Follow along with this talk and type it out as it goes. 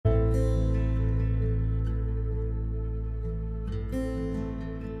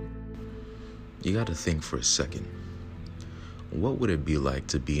You got to think for a second. What would it be like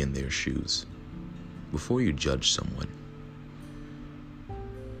to be in their shoes? Before you judge someone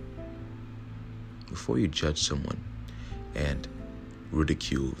and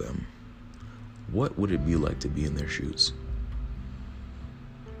ridicule them, what would it be like to be in their shoes?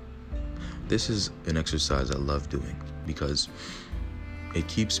 This is an exercise I love doing because it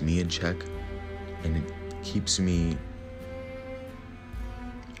keeps me in check and it keeps me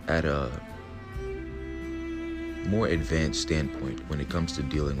at a more advanced standpoint when it comes to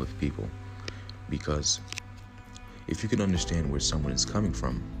dealing with people. Because if you can understand where someone is coming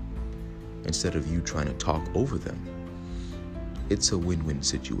from, instead of you trying to talk over them, it's a win-win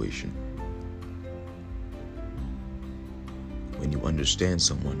situation. When you understand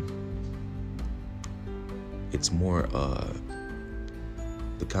someone, it's more,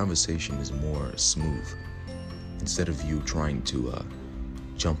 the conversation is more smooth. Instead of you trying to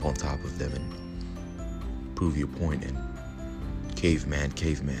jump on top of them and prove your point and caveman,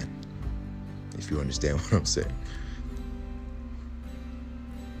 if you understand what I'm saying.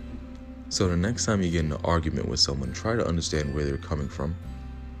 So the next time you get in an argument with someone, try to understand where they're coming from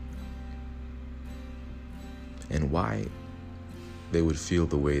and why they would feel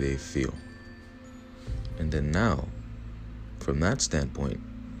the way they feel. And then now, from that standpoint,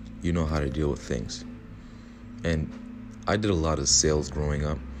 you know how to deal with things. And I did a lot of sales growing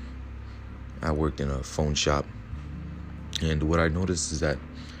up. I worked in a phone shop. And what I noticed is that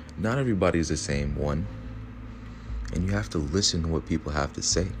not everybody is the same, one. And you have to listen to what people have to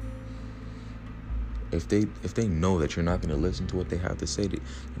say. If they know that you're not going to listen to what they have to say, they're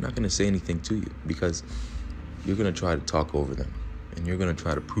not going to say anything to you because you're going to try to talk over them. And you're going to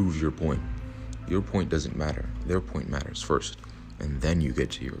try to prove your point. Your point doesn't matter. Their point matters first. And then you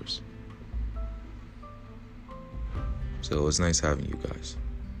get to yours. So it was nice having you guys.